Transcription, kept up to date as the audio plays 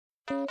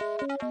So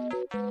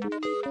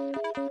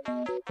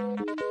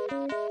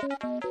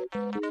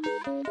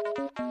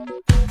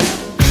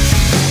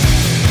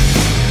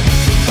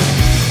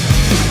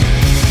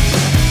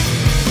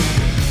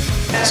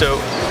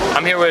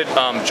I'm here with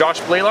Josh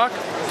Blaylock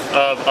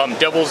of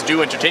Devil's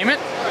Due Entertainment,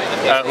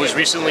 who's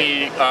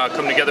recently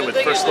come together with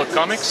First Look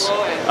Comics,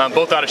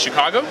 both out of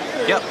Chicago.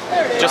 Yep,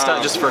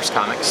 just First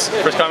Comics.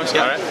 First Comics,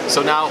 yep. All right.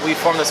 So now we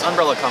formed this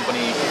umbrella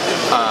company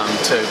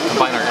to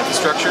combine our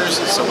infrastructures.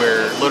 So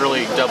we're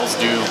literally Devil's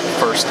Due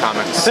First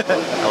Comics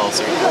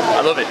LLC.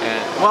 I love it.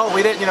 And, well,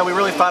 we didn't, we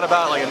really thought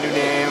about like a new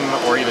name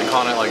or even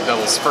calling it like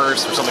Devil's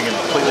First or something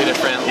completely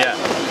different. Yeah.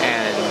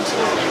 And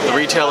the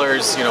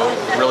retailers,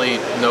 really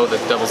know that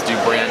Devil's Due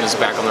brand is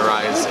back on the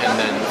rise, and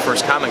then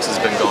First Comics has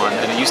been gone,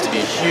 and it used to be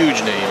a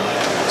huge name.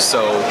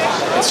 So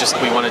it's just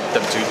we wanted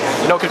them to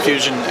no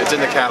confusion. It's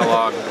in the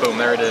catalog. Boom,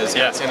 there it is.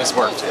 Yeah. And it's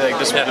worked. Like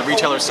this, the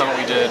retailer summit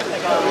we did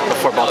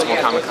before Baltimore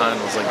Comic Con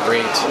was like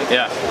great.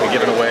 Yeah. We're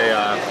giving away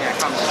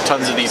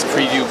tons of these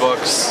preview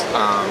books.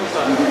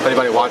 If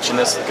anybody watching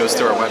this goes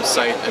through our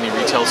website, any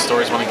retail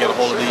stores want to get a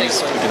hold of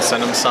these, we can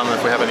send them some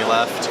if we have any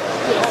left.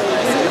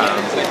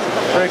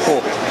 Very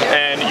cool.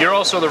 And you're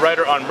also the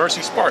writer on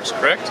Mercy Sparks,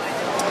 correct?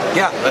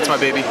 Yeah, that's my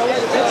baby.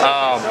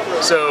 I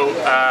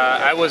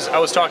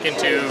was talking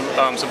to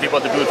some people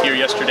at the booth here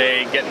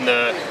yesterday, getting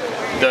the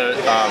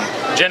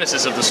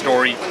genesis of the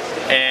story,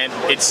 and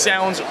it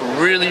sounds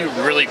really,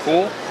 really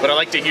cool. But I'd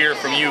like to hear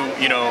from you.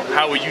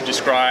 How would you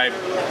describe,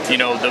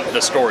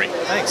 the story?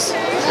 Thanks.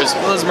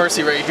 There's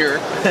Mercy right here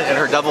in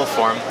her devil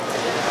form.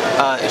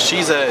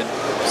 She's a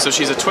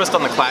twist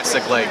on the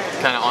classic, like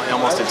kind of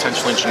almost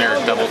intentionally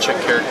generic devil chick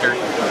character.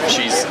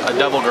 She's a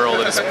devil girl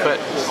that is put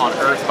on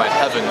Earth by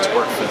heaven to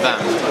work for them,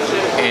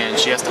 and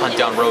she has to hunt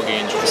down rogue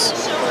angels.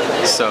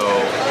 So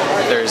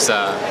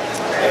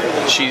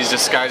she's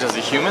disguised as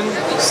a human.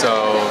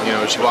 So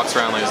she walks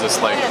around like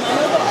this like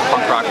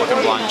punk rock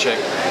looking blonde chick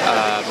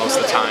most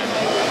of the time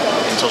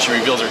until she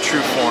reveals her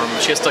true form.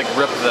 She has to like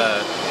rip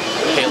the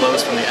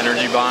halos from the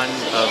energy bond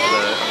of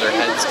their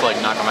heads to like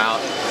knock them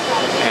out.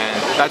 And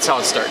that's how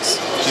it starts.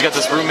 She's got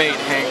this roommate,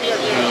 Hank,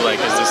 who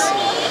is this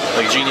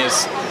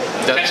genius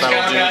death metal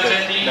dude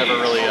that never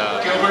really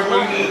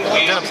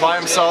didn't apply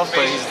himself,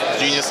 but he's a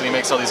genius and he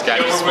makes all these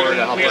gadgets for her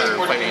to help her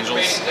fight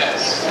angels.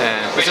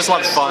 And it's just a lot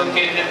of fun.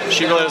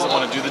 She really doesn't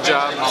want to do the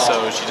job,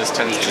 so she just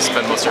tends to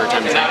spend most of her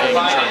time drinking and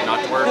trying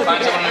not to work.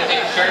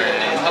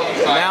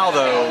 And now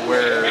though,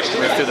 we're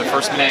through the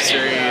first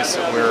mini-series,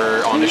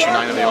 we're on issue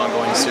 9 of the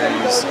ongoing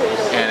series,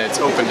 and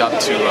it's opened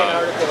up to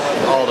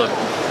all the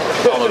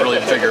really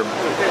bigger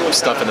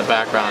stuff in the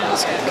background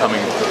is coming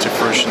to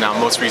fruition now.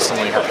 Most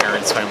recently, her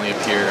parents finally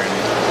appear, and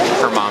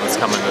her mom is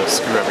coming to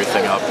screw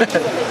everything up.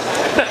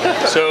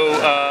 So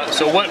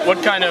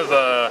what kind of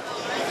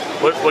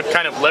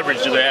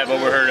leverage do they have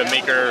over her to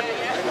make her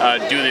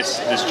do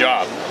this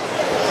job?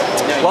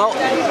 Well,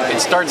 it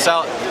starts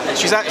out.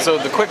 So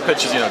the quick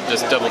pitch is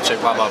just devil chick,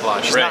 blah blah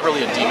blah. She's not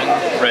really a demon.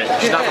 Right.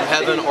 She's not from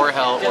heaven or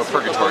hell or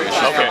purgatory.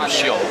 She's from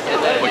Sheol,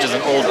 which is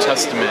an Old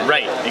Testament.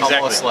 Right. Exactly.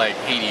 Almost like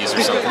Hades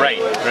or something.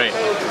 Right.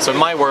 So in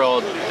my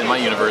world, in my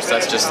universe,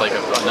 that's just like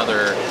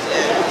another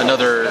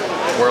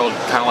world,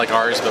 kind of like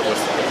ours, but with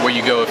where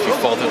you go if you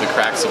fall through the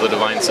cracks of the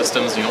divine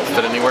systems, you don't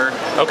fit anywhere.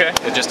 Okay.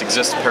 It just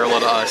exists parallel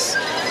to us,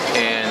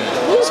 and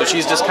so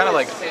she's just kind of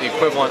like the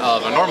equivalent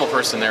of a normal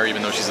person there,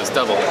 even though she's this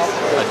devil,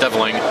 a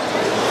deviling,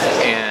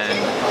 and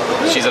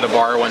she's at a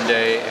bar one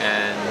day,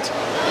 and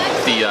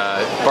the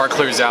bar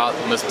clears out,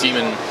 and this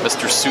demon,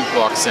 Mr. Suit,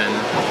 walks in,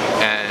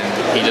 and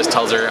he just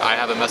tells her, I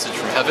have a message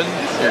from heaven,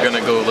 you're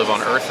gonna go live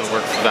on Earth and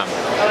work for them.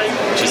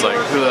 She's like,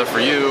 who that for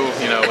you?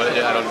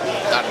 I don't know,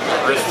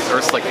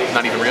 Earth's like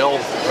not even real,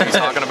 what are you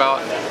talking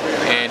about?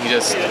 And he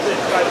just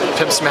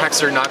pimp smacks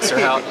her, knocks her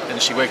out,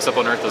 and she wakes up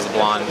on Earth as a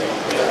blonde,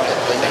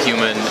 a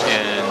human,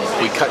 and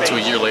we cut to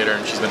a year later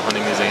and she's been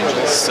hunting these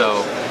angels.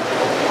 So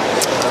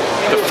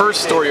the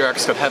first story arc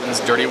is called Heaven's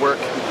Dirty Work,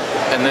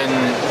 and then,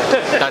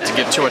 not to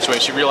give too much away,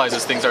 she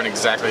realizes things aren't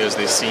exactly as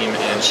they seem,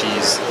 and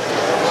she's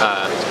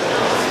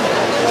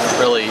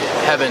really,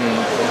 heaven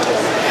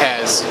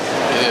has,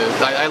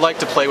 I like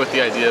to play with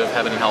the idea of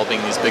heaven and hell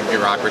being these big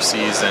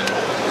bureaucracies, and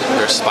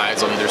there's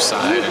spies on either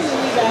side, and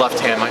the left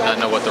hand might not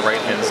know what the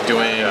right hand is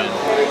doing, and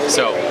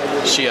so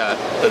she,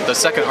 the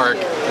second arc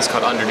is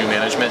called Under New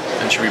Management,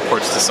 and she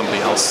reports to somebody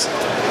else,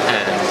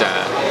 and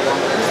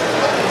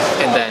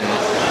then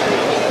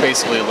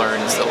basically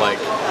learns that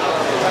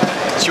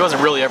she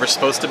wasn't really ever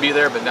supposed to be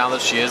there, but now that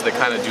she is, they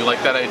kind of do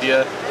like that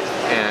idea,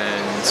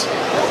 and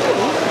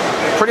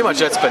pretty much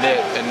that's been it.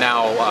 And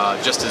now,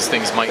 just as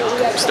things might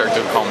start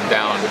to calm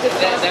down,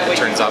 it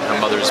turns out her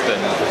mother's been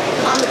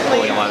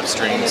pulling a lot of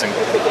strings and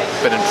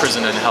been in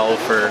prison in hell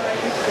for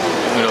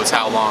who knows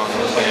how long,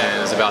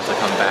 and is about to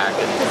come back.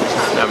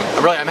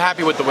 And I'm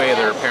happy with the way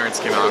their parents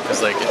came out,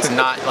 because it's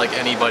not like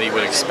anybody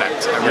would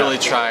expect. I really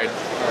tried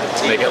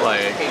to make it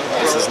like,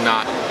 this is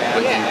not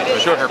what you,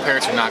 sure, her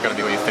parents are not going to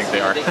be what you think they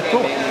are.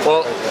 Cool.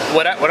 Well,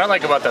 what I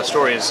like about that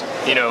story is,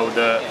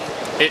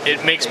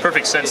 it makes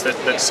perfect sense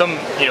that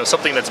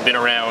something that's been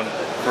around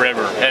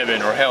forever,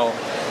 heaven or hell,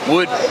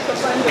 would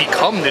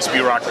become this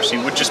bureaucracy,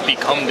 would just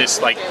become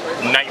this like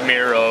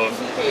nightmare of,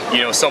 you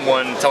know,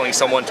 someone telling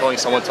someone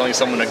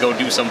to go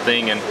do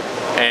something,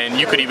 and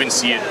you could even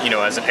see it, you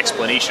know, as an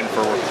explanation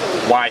for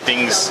why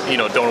things, you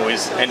know, don't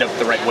always end up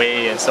the right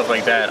way and stuff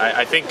like that.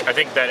 I think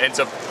that ends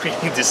up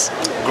creating this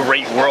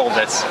great world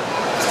that's.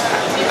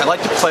 I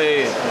like to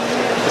play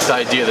this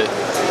idea that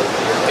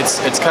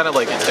it's kind of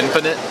like it's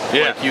infinite.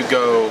 Yeah. Like you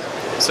go,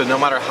 so no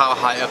matter how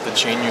high up the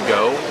chain you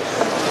go,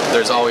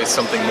 there's always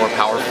something more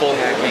powerful,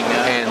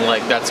 and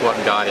like that's what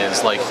God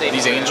is. Like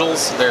these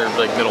angels, they're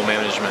like middle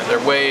management.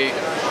 They're way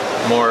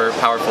more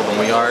powerful than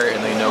we are,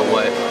 and they know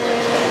what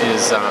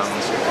is.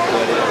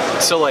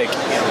 So like,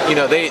 you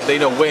know, they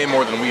know way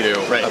more than we do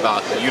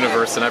about the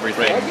universe and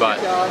everything. But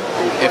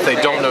if they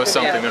don't know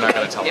something, they're not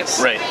going to tell us.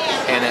 Right.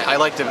 And I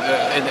like to,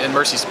 in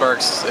Mercy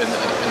Sparks in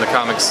the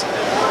comics,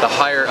 the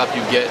higher up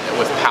you get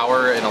with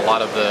power, and a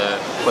lot of the,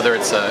 whether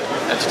it's a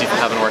entity from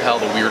heaven or hell,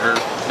 the weirder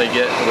they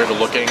get, the weirder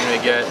looking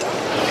they get.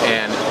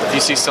 And if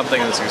you see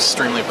something that's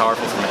extremely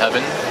powerful from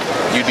heaven,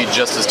 you'd be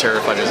just as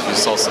terrified as if you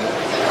saw some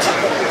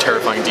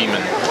terrifying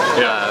demon.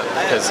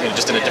 Because you know,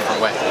 just in a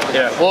different way.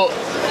 Yeah. Well,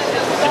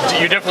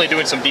 you're definitely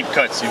doing some deep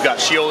cuts. You've got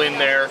Sheol in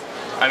there.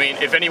 I mean,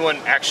 if anyone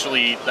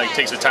actually like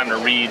takes the time to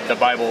read the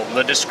Bible,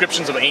 the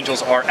descriptions of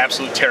angels are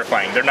absolutely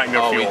terrifying. They're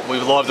nightmare fuel. We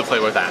love to play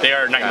with that. They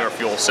are nightmare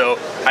fuel. So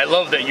I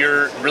love that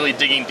you're really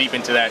digging deep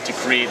into that to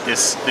create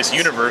this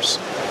universe,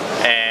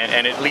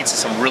 and it leads to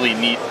some really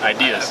neat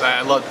ideas.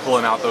 I love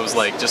pulling out those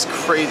like just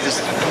crazy,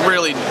 just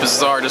really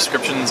bizarre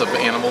descriptions of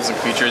animals and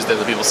creatures that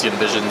the people see in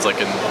visions, like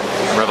in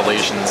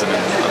Revelations and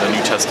in the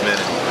New Testament.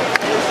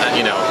 And,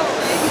 you know,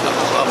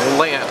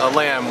 a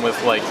lamb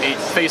with like 8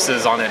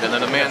 faces on it, and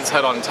then a man's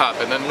head on top,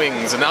 and then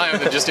wings, and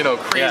just, you know,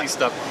 crazy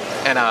stuff.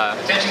 And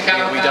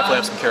we definitely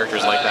have some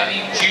characters like that.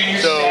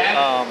 So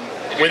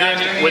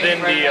within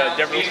the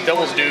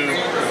Devil's Due,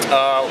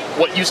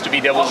 what used to be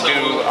Devil's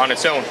Due on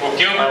its own,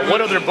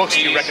 what other books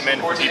do you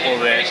recommend for people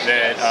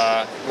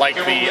that like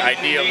the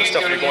idea of the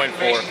stuff you're going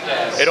for?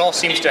 It all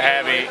seems to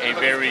have a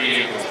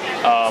very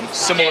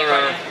similar,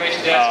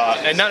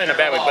 and not in a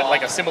bad way, but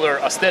like a similar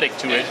aesthetic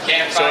to it.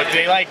 So if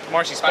they like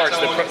Mercy Sparks,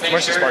 they'll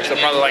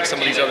probably like some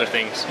of these other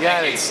things.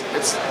 Yeah, it's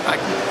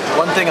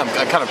one thing I'm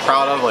kind of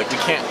proud of. Like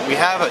we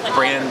have a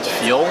brand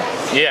feel,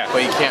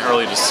 but you can't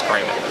really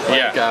describe it.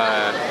 Like,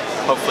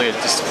 hopefully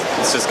it's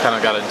just kind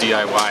of got a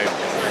DIY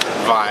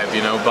vibe,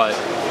 you know. But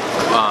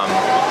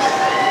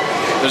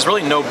there's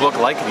really no book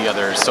like the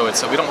others, so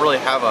we don't really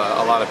have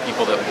a lot of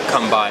people that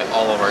come by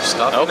all of our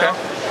stuff. Okay. You know?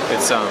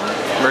 It's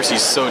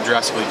Mercy's so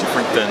drastically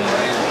different than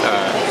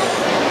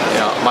you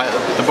know,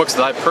 the books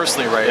that I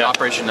personally write.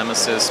 Operation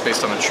Nemesis,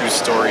 based on a true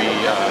story,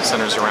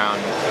 centers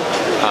around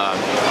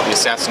the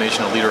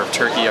assassination of the leader of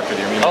Turkey after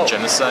the Armenian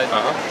genocide.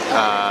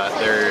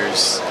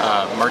 There's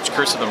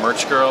Curse of the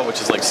Merch Girl,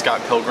 which is like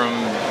Scott Pilgrim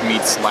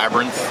meets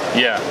Labyrinth.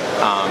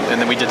 And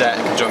then we did that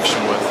in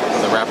conjunction with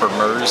the rapper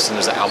Murs, and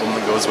there's an album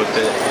that goes with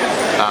it.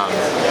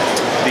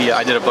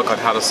 I did a book on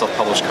how to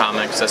self-publish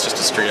comics. That's just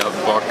a straight-up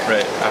book.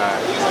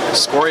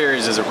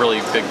 Squarriors is a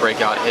really big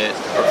breakout hit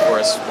for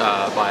us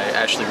by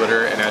Ashley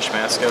Witter and Ash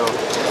Masco.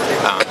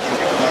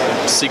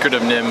 Secret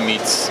of Nim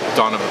meets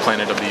Dawn of the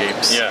Planet of the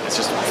Apes. It's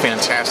just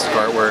fantastic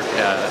artwork.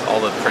 All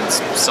the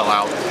prints sell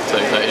out.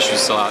 The issues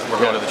sell out. We're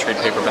going to the trade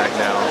paperback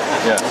now.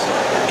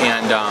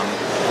 And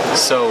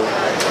so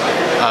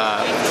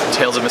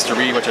Tales of Mr.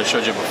 Reed, which I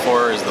showed you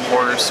before, is the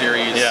horror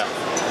series.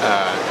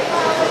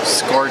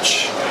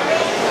 Scorch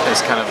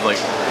is kind of like,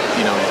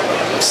 you know,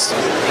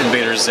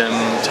 Invader Zim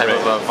type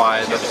of a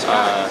vibe.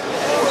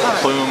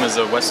 Plume is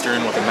a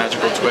western with a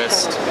magical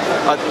twist.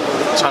 A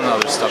ton of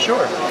other stuff.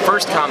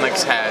 First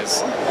Comics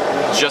has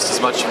just as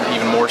much,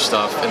 even more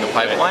stuff in the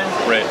pipeline.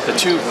 The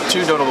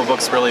two notable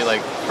books really,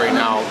 like right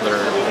now, that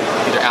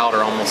are either out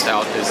or almost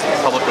out, is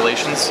Public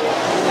Relations.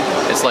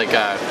 It's like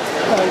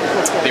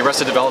the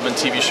Arrested Development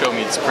TV show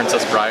meets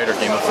Princess Bride or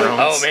Game of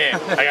Thrones. Oh man,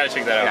 I gotta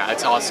check that out. Yeah,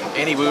 it's awesome.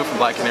 Annie Wu from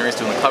Black Canaries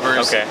doing the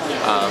covers.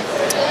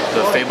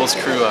 The Fables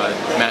crew,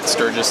 Matt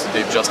Sturgis and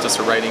Dave Justice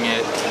are writing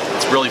it.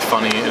 It's really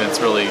funny, and it's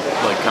really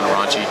like kind of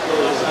raunchy.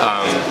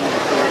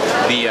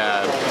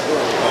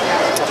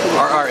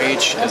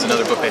 RRH is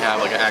another book they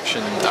have, like an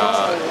action,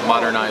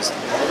 modernized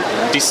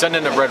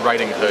descendant of Red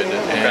Riding Hood,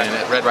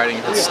 and Red Riding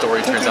Hood's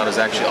story turns out is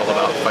actually all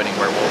about fighting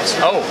werewolves.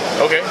 Oh,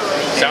 okay,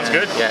 sounds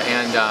good. Yeah,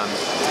 and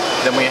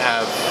then they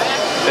have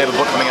a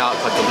book coming out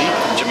called The Leap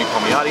from Jimmy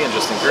Palmiotti and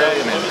Justin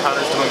Gray. Amanda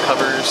Connor's doing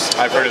covers.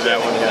 I've heard of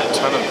that one. A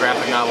ton of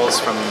graphic novels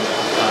from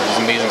these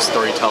amazing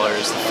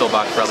storytellers, the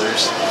Philbach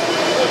brothers.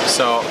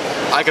 So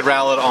I could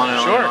rattle it on and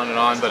on and on and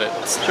on, but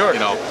it's, you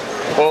know,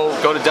 well,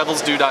 go to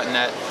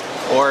devilsdue.net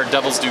or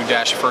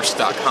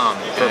devilsdue-first.com,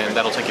 and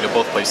that'll take you to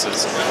both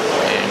places,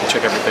 and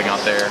check everything out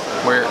there.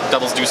 Where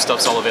Devil's Due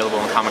stuff's all available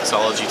in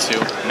Comixology too.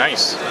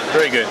 Nice,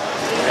 very good.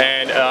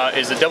 And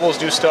is the Devil's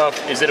Due stuff,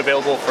 is it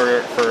available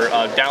for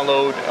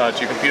download to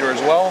your computer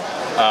as well?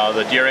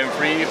 The DRM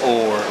free,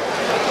 or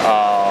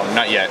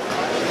not yet?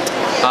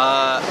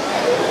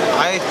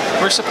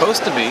 We're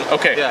supposed to be.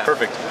 Okay, yeah.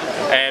 perfect.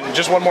 And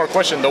just one more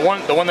question: the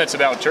one that's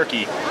about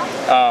Turkey,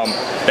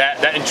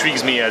 that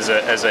intrigues me as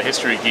a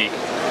history geek.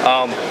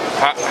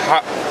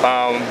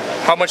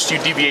 How much do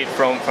you deviate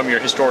from your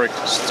historic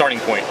starting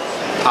point?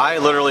 I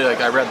literally,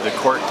 I read the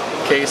court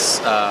case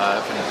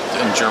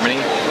in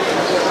Germany,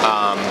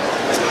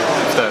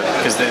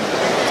 because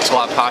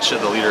Talat Pasha,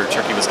 the leader of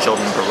Turkey, was killed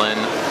in Berlin,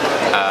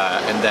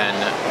 and then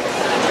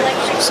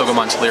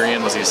Soghomon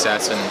Tehlirian was the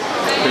assassin,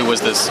 who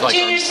was this college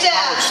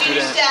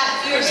student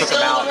who took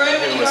him out,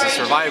 who was a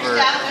survivor,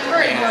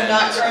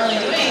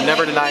 and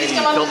never denied he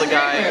killed the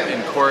guy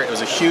in court. It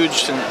was a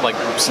huge,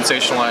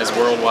 sensationalized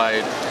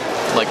worldwide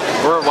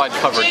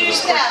coverage of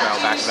this court trial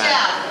back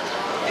then.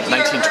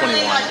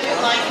 1921.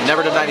 He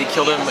never denied he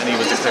killed him, and he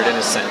was declared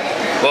innocent.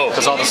 Whoa!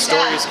 Because all the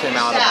stories came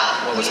out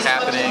about what was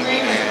happening,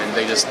 and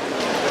they just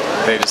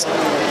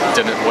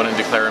wouldn't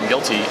declare him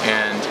guilty.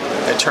 And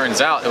it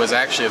turns out it was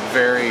actually a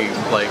very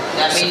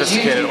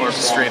sophisticated,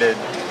 orchestrated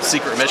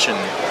secret mission,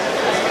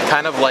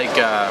 kind of like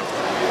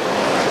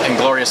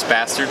Inglourious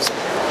Bastards,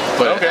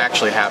 but it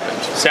actually happened.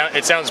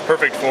 It sounds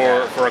perfect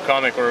for a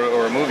comic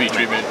or a movie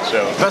treatment.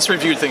 So best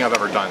reviewed thing I've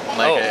ever done.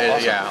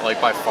 Awesome. Yeah,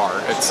 by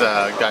far. It's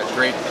got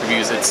great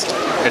reviews. It's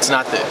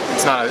not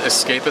an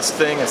escapist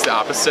thing. It's the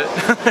opposite.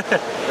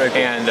 Very cool.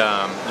 And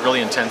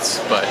really intense.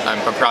 But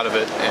I'm proud of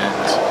it, and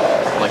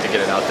I'd like to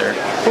get it out there.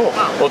 Cool.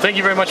 Well, thank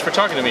you very much for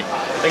talking to me.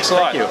 Thanks a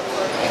lot. Thank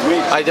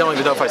you. I don't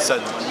even know if I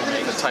said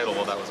the title.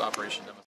 Well, that was Operation.